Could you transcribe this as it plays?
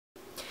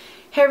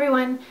Hey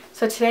everyone!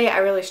 So today I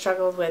really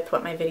struggled with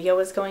what my video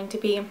was going to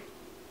be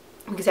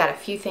because I had a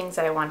few things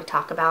that I wanted to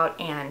talk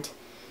about, and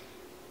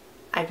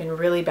I've been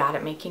really bad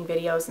at making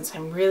videos, and so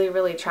I'm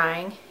really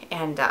trying,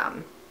 and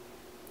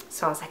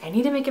so I was like, I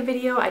need to make a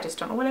video. I just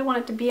don't know what I want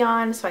it to be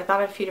on, so I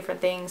thought of a few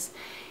different things,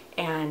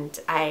 and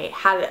I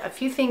had a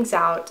few things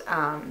out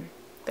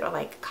that were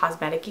like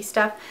cosmetic-y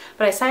stuff,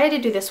 but I decided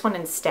to do this one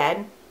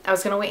instead. I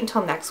was going to wait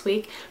until next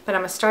week, but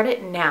I'm going to start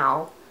it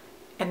now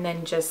and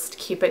then just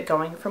keep it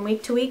going from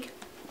week to week.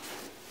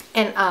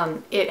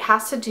 And it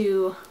has to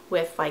do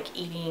with like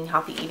eating,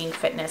 healthy eating,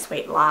 fitness,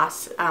 weight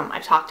loss.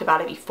 I've talked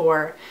about it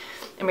before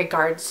in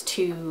regards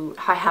to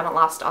how I haven't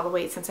lost all the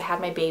weight since I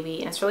had my baby,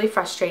 and it's really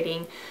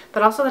frustrating,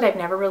 but also that I've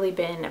never really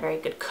been a very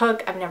good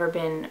cook. I've never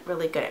been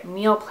really good at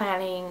meal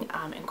planning,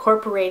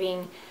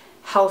 incorporating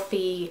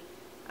healthy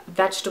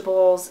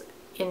vegetables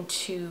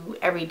into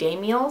everyday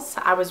meals.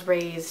 I was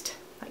raised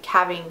like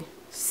having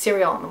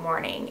cereal in the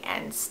morning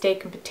and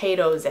steak and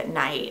potatoes at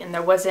night, and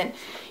there wasn't,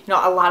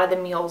 a lot of the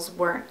meals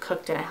weren't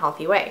cooked in a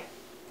healthy way.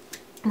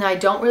 Now, I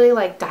don't really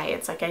like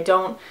diets. Like, I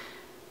don't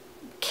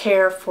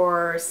care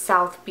for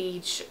South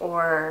Beach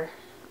or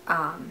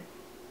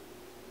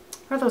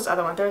what are those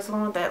other ones? There's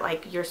one that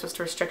like you're supposed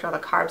to restrict all the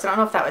carbs. I don't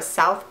know if that was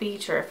South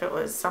Beach or if it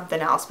was something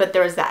else, but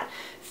there was that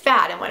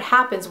fad. And what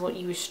happens when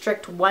you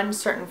restrict one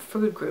certain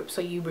food group,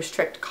 so you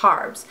restrict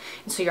carbs,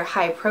 and so you're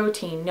high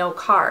protein, no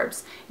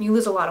carbs, and you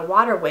lose a lot of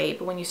water weight,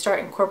 but when you start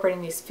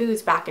incorporating these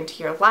foods back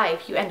into your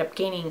life, you end up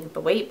gaining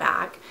the weight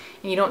back,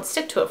 and you don't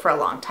stick to it for a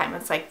long time.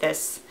 It's like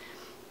this,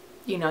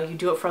 you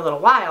do it for a little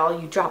while,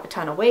 you drop a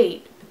ton of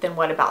weight, but then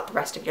what about the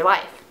rest of your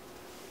life?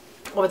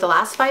 Over the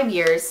last 5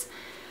 years,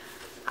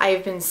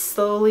 I've been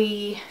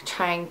slowly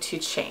trying to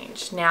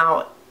change.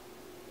 Now,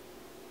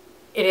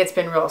 it's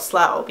been real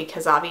slow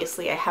because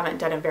obviously I haven't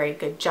done a very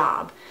good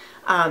job.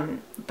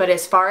 But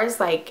as far as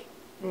like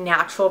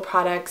natural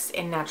products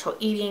and natural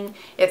eating,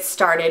 it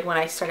started when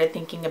I started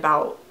thinking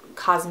about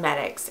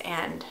cosmetics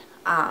and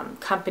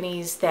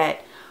companies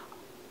that,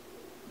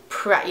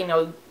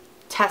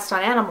 test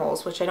on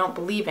animals, which I don't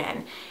believe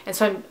in. And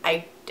so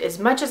I as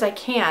much as I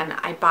can,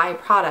 I buy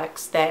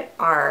products that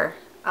are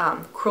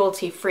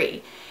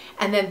cruelty-free.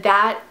 And then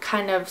that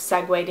kind of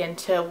segued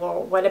into,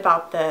 well, what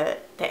about the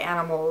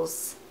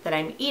animals that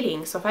I'm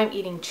eating? So if I'm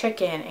eating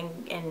chicken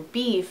and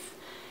beef,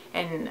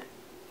 and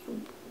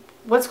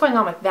what's going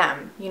on with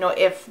them?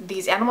 If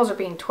these animals are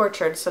being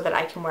tortured so that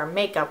I can wear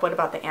makeup, what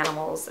about the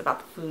animals, about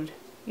the food,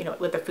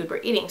 with the food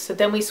we're eating? So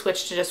then we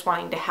switched to just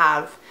wanting to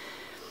have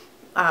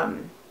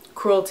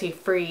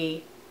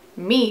cruelty-free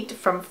meat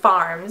from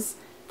farms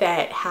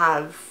that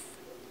have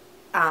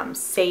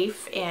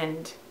safe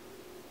and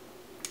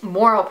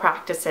moral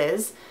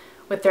practices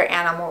with their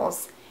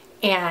animals,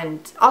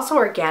 and also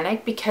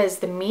organic, because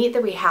the meat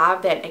that we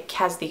have that it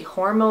has the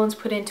hormones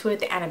put into it,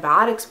 the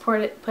antibiotics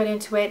put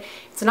into it,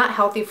 it's not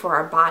healthy for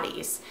our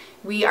bodies.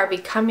 We are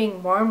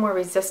becoming more and more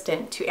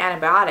resistant to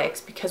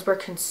antibiotics because we're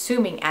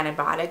consuming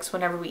antibiotics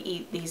whenever we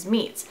eat these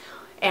meats.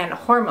 And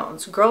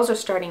hormones. Girls are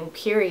starting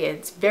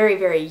periods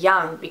very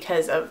young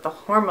because of the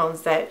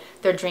hormones that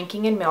they're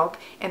drinking in milk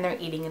and they're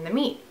eating in the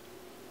meat.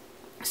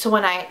 So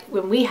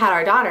when we had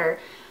our daughter,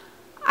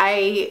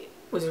 I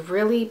was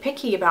really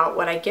picky about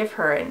what I give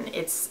her, and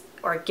it's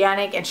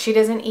organic, and she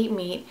doesn't eat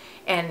meat.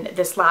 And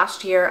this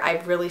last year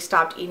I've really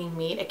stopped eating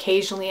meat.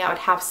 Occasionally I would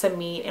have some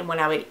meat, and when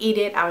I would eat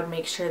it, I would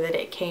make sure that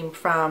it came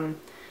from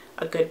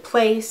a good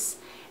place,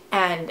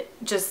 and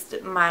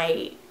just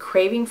my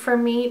craving for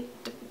meat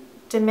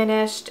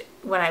diminished.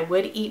 When I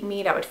would eat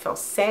meat, I would feel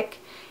sick,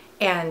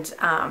 and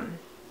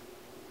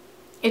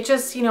it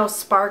just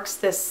sparks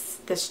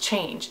this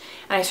change.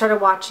 And I started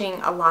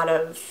watching a lot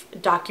of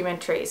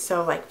documentaries,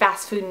 so like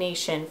Fast Food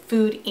Nation,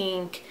 Food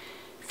Inc.,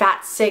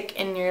 Fat, Sick,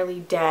 and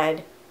Nearly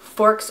Dead,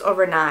 Forks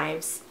Over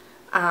Knives,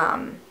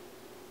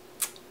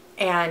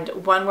 and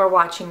one we're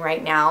watching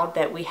right now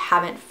that we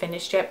haven't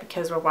finished yet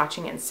because we're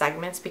watching it in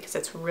segments because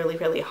it's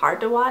really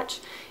hard to watch,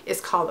 is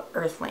called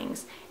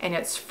Earthlings, and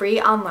it's free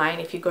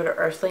online. If you go to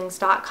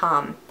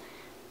earthlings.com,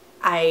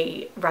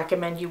 I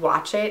recommend you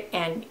watch it,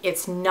 and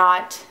it's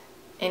not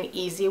an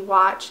easy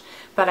watch,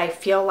 but I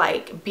feel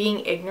like being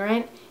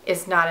ignorant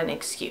is not an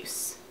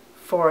excuse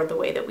for the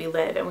way that we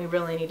live, and we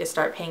really need to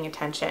start paying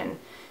attention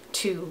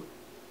to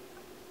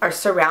our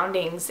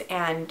surroundings.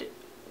 And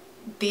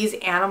these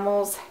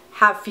animals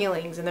have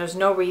feelings, and there's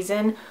no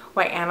reason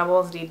why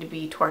animals need to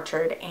be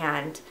tortured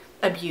and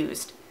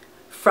abused,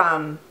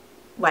 from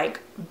like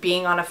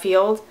being on a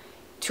field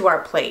to our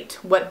plate.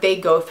 What they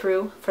go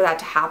through for that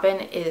to happen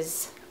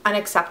is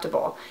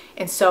unacceptable.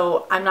 And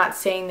so I'm not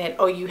saying that,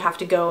 oh, you have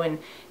to go and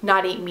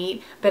not eat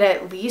meat, but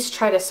at least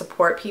try to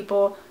support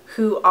people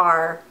who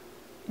are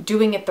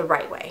doing it the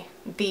right way.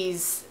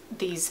 These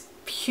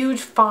huge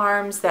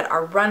farms that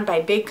are run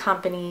by big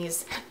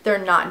companies, they're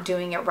not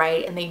doing it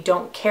right, and they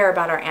don't care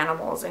about our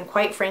animals. And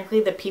quite frankly,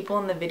 the people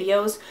in the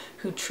videos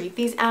who treat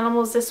these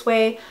animals this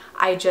way,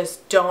 I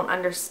just don't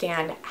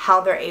understand how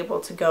they're able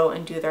to go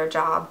and do their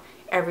job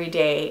every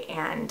day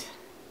and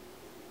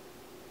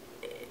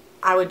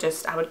I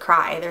would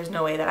cry. There's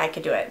no way that I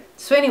could do it.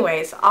 So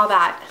anyways, all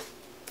that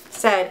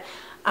said,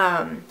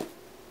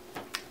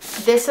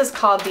 this is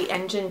called the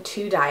Engine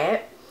 2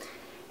 diet,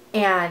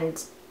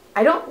 and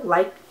I don't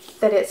like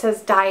that it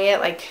says diet,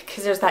 like,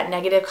 because there's that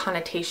negative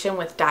connotation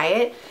with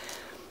diet,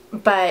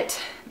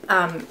 but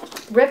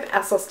Rip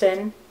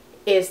Esselstyn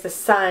is the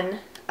son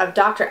of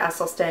Dr.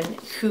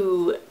 Esselstyn,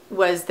 who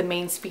was the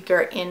main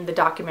speaker in the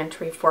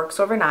documentary Forks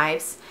Over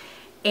Knives.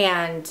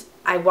 And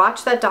I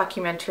watched that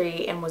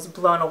documentary and was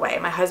blown away.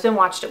 My husband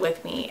watched it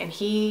with me, and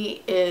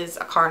he is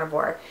a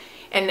carnivore.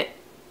 And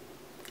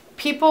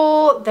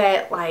people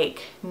that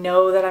like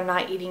know that I'm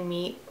not eating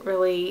meat,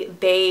 really,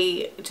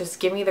 they just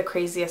give me the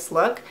craziest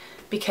look,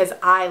 because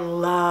I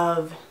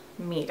love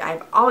meat.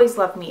 I've always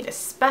loved meat,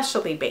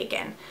 especially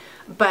bacon.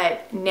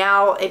 But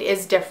now it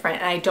is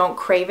different, and I don't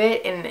crave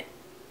it, and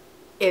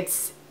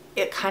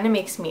it kind of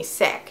makes me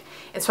sick.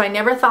 And so I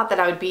never thought that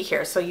I would be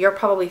here. So you're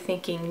probably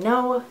thinking,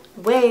 no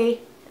way,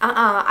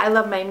 I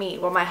love my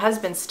meat. Well, my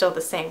husband's still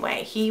the same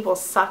way. He will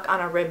suck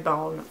on a rib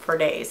bone for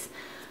days.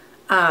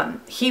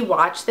 He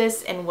watched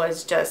this and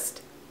was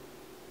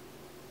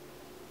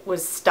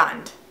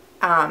stunned.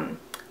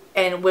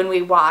 And when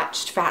we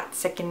watched Fat,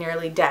 Sick, and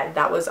Nearly Dead,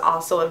 that was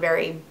also a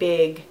very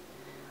big,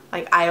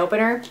 like,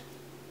 eye-opener.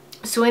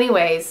 So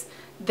anyways,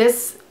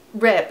 this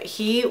Rip,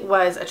 he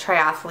was a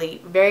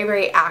triathlete, very,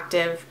 very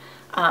active,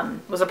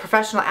 was a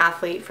professional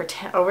athlete for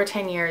over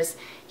 10 years.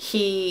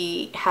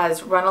 He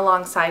has run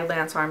alongside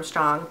Lance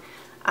Armstrong,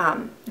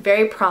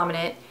 very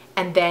prominent.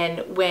 And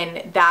then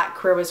when that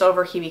career was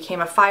over, he became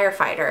a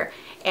firefighter.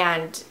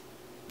 And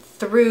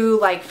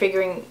through like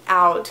figuring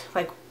out,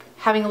 like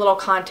having a little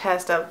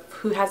contest of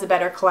who has a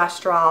better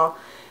cholesterol,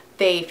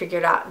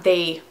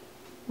 they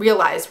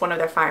realized one of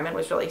their firemen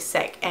was really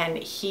sick, and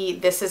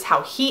this is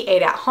how he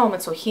ate at home,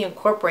 and so he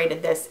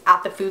incorporated this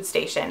at the food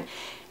station,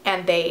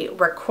 and they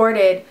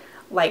recorded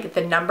like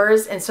the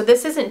numbers. And so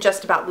this isn't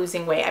just about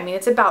losing weight. I mean,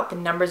 it's about the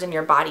numbers in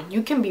your body.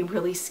 You can be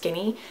really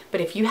skinny,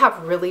 but if you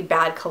have really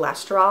bad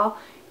cholesterol,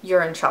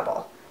 you're in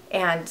trouble.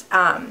 And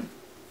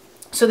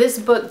so this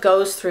book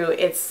goes through,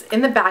 it's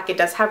in the back, it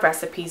does have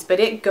recipes, but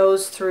it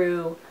goes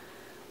through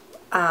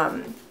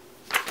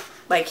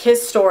like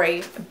his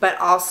story, but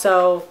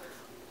also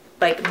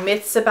like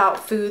myths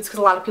about foods, because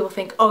a lot of people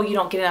think, oh, you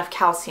don't get enough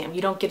calcium,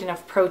 you don't get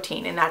enough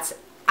protein, and that's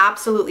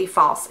absolutely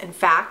false. In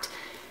fact,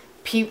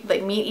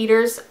 like meat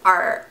eaters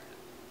are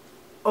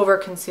over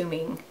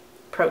consuming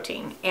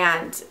protein,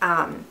 and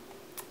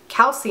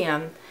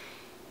calcium,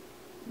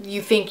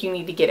 you think you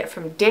need to get it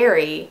from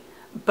dairy,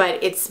 but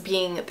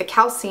the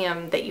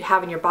calcium that you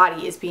have in your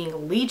body is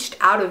being leached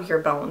out of your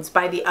bones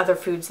by the other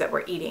foods that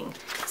we're eating.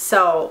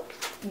 So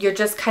you're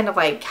just kind of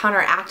like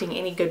counteracting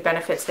any good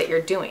benefits that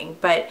you're doing.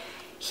 But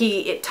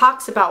it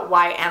talks about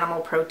why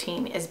animal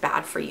protein is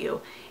bad for you.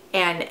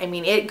 And I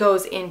mean, it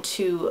goes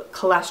into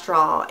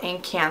cholesterol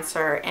and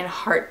cancer and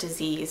heart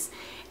disease.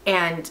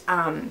 And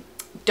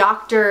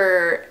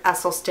Dr.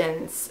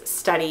 Esselstyn's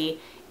study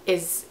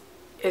is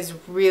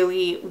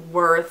really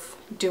worth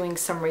doing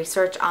some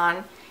research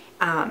on.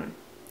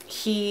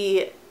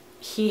 He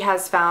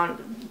has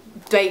found,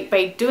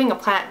 by doing a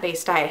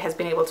plant-based diet, has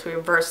been able to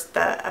reverse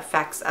the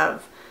effects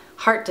of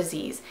heart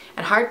disease.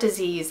 And heart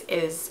disease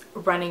is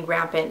running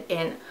rampant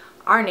in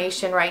our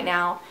nation right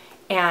now,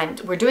 and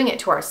we're doing it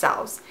to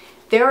ourselves.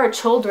 There are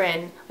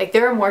children, like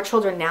there are more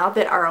children now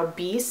that are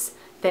obese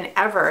than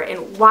ever.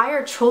 And why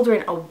are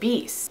children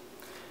obese?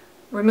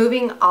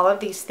 Removing all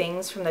of these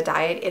things from the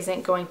diet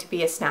isn't going to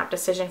be a snap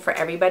decision for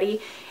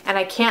everybody. And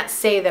I can't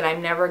say that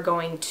I'm never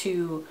going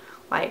to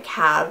like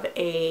have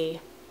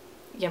a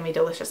yummy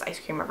delicious ice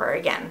cream ever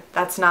again.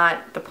 That's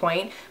not the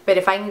point. But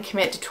if I can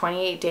commit to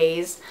 28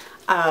 days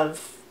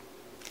of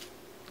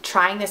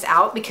trying this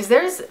out, because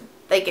there's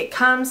like,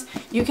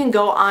 you can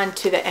go on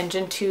to the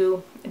Engine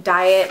 2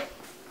 diet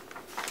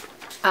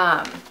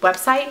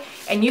website,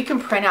 and you can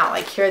print out,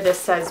 like here this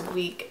says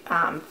week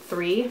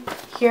 3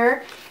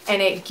 here,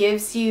 and it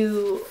gives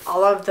you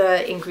all of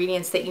the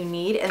ingredients that you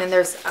need. And then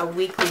there's a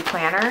weekly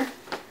planner.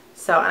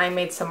 So, and I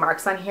made some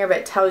marks on here, but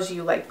it tells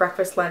you like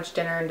breakfast, lunch,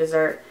 dinner, and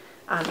dessert.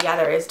 Yeah,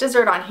 there is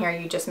dessert on here.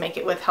 You just make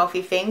it with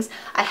healthy things.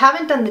 I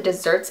haven't done the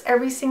desserts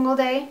every single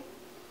day.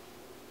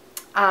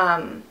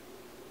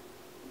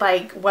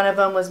 Like one of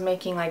them was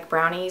making like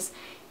brownies,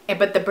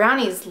 but the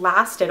brownies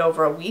lasted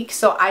over a week.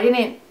 So I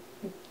didn't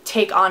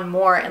take on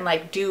more and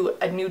like do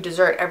a new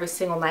dessert every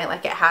single night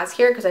like it has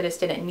here, because I just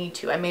didn't need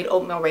to. I made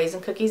oatmeal raisin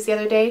cookies the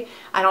other day.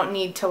 I don't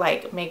need to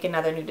like make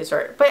another new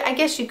dessert, but I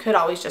guess you could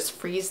always just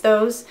freeze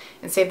those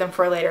and save them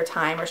for a later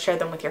time or share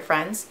them with your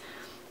friends.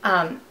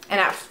 And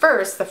at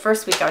first, the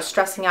first week I was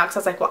stressing out because I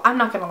was like, well, I'm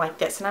not going to like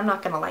this and I'm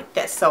not going to like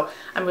this. So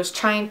I was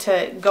trying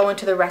to go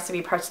into the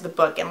recipe parts of the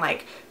book and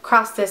like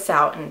cross this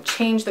out and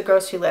change the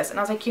grocery list. And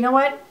I was like, you know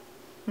what?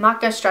 I'm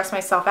not going to stress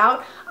myself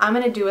out. I'm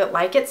going to do it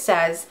like it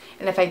says.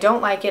 And if I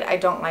don't like it, I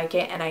don't like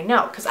it. And I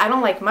know, because I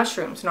don't like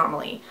mushrooms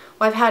normally.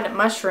 Well, I've had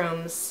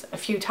mushrooms a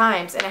few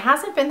times and it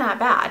hasn't been that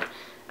bad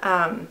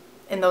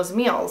in those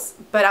meals.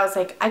 But I was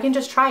like, I can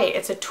just try it.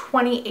 It's a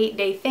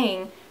 28-day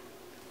thing.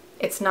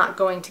 It's not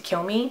going to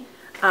kill me.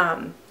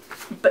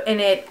 But in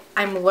it,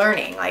 I'm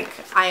learning. Like,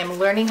 I am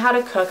learning how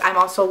to cook. I'm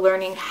also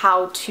learning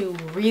how to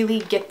really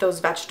get those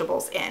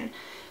vegetables in.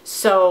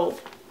 So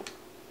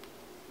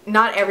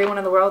not everyone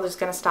in the world is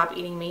going to stop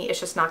eating meat. It's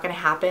just not going to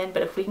happen.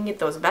 But if we can get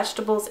those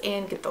vegetables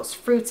in, get those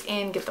fruits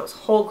in, get those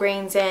whole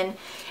grains in,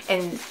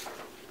 and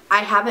I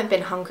haven't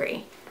been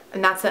hungry.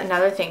 And that's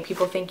another thing.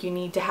 People think you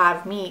need to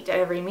have meat at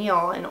every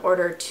meal in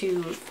order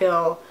to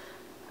feel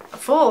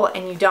full,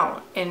 and you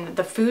don't. And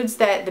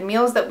the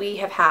meals that we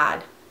have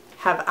had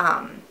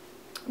have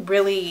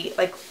really,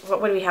 like,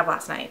 what did we have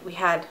last night? We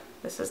had,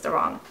 this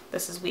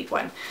is week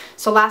 1.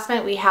 So last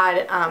night we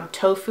had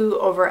tofu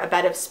over a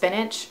bed of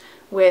spinach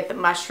with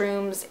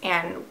mushrooms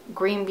and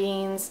green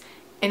beans,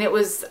 and it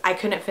was, I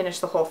couldn't finish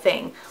the whole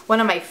thing. One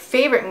of my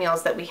favorite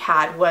meals that we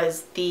had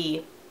was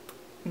the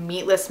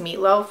meatless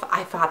meatloaf.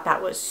 I thought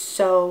that was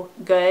so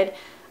good.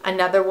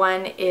 Another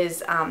one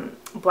is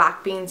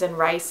black beans and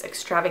rice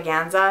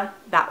extravaganza.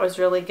 That was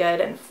really good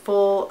and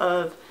full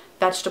of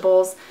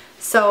vegetables.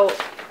 So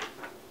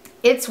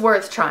it's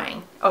worth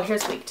trying. Oh,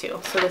 here's week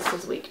 2. So this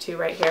is week 2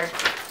 right here.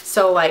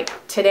 So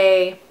like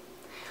today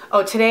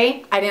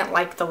I didn't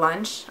like the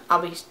lunch.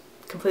 I'll be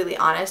completely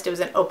honest. It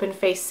was an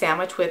open-faced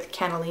sandwich with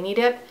cannellini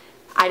dip.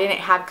 I didn't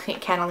have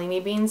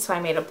cannellini beans, so I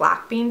made a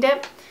black bean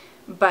dip,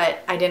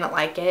 but I didn't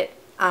like it.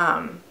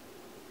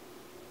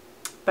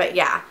 But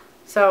yeah.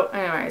 So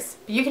anyways,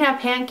 you can have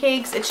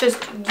pancakes. It's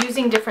just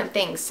using different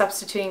things,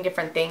 substituting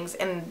different things,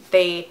 and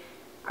they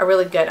are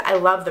really good. I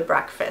love the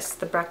breakfast.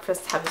 The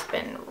breakfast has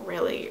been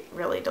really,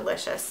 really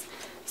delicious.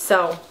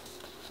 So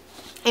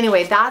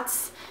anyway,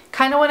 that's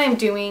kind of what I'm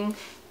doing,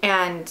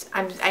 and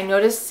I'm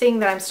noticing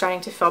that I'm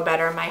starting to feel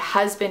better. My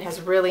husband has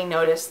really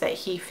noticed that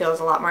he feels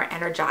a lot more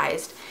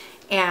energized,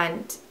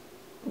 and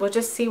we'll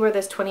just see where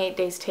this 28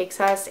 days takes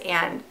us.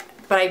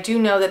 But I do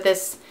know that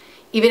this,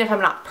 even if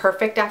I'm not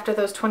perfect after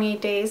those 28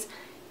 days,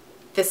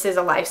 this is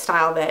a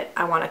lifestyle that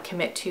I want to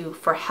commit to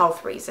for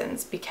health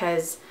reasons,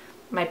 because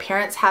my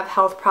parents have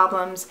health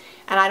problems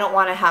and I don't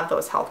want to have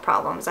those health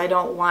problems. I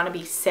don't want to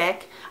be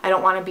sick. I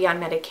don't want to be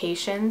on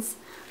medications.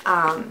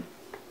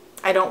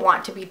 I don't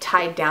want to be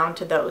tied down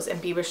to those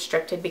and be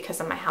restricted because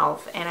of my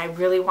health. And I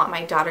really want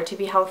my daughter to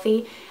be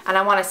healthy, and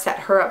I want to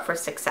set her up for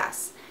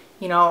success.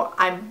 You know,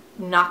 I'm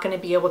not going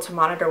to be able to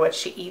monitor what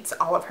she eats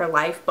all of her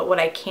life, but what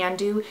I can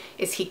do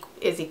is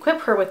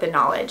equip her with the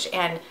knowledge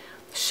and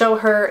show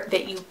her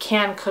that you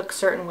can cook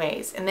certain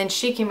ways, and then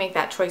she can make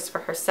that choice for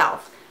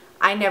herself.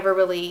 I never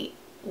really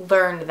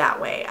learned that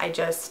way. I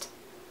just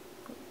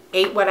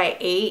ate what I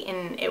ate,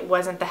 and it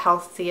wasn't the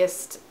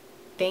healthiest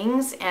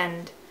things.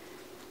 And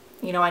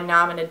you know, and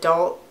now I'm an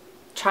adult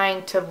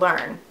trying to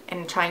learn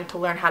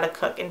how to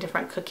cook and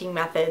different cooking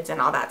methods and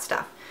all that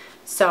stuff.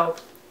 So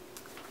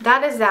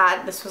that is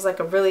that. This was like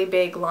a really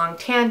big long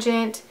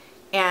tangent.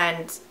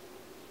 And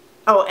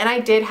oh, and I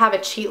did have a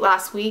cheat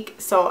last week,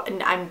 so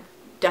I'm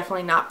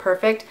definitely not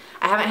perfect.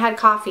 I haven't had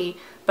coffee,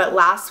 but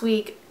last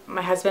week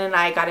my husband and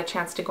I got a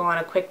chance to go on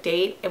a quick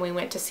date, and we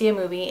went to see a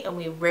movie, and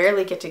we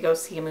rarely get to go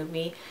see a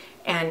movie.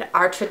 And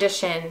our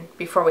tradition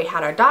before we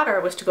had our daughter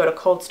was to go to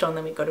Cold Stone,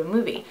 then we go to a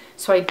movie.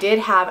 So I did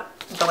have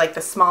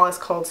the smallest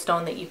Cold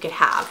Stone that you could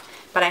have,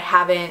 but I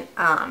haven't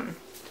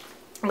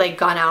like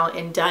gone out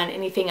and done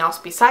anything else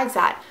besides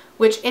that,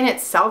 which in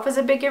itself is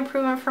a big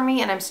improvement for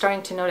me. And I'm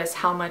starting to notice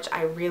how much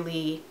I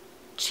really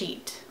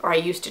cheat, or I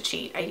used to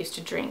cheat. I used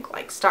to drink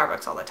like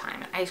Starbucks all the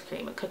time, and ice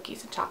cream and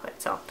cookies and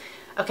chocolate. So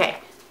okay,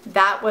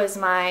 that was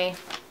my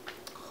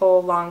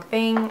whole long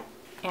thing,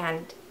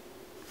 and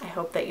I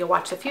hope that you'll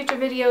watch the future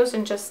videos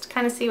and just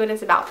kind of see what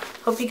it's about.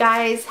 Hope you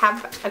guys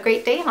have a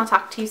great day, and I'll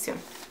talk to you soon.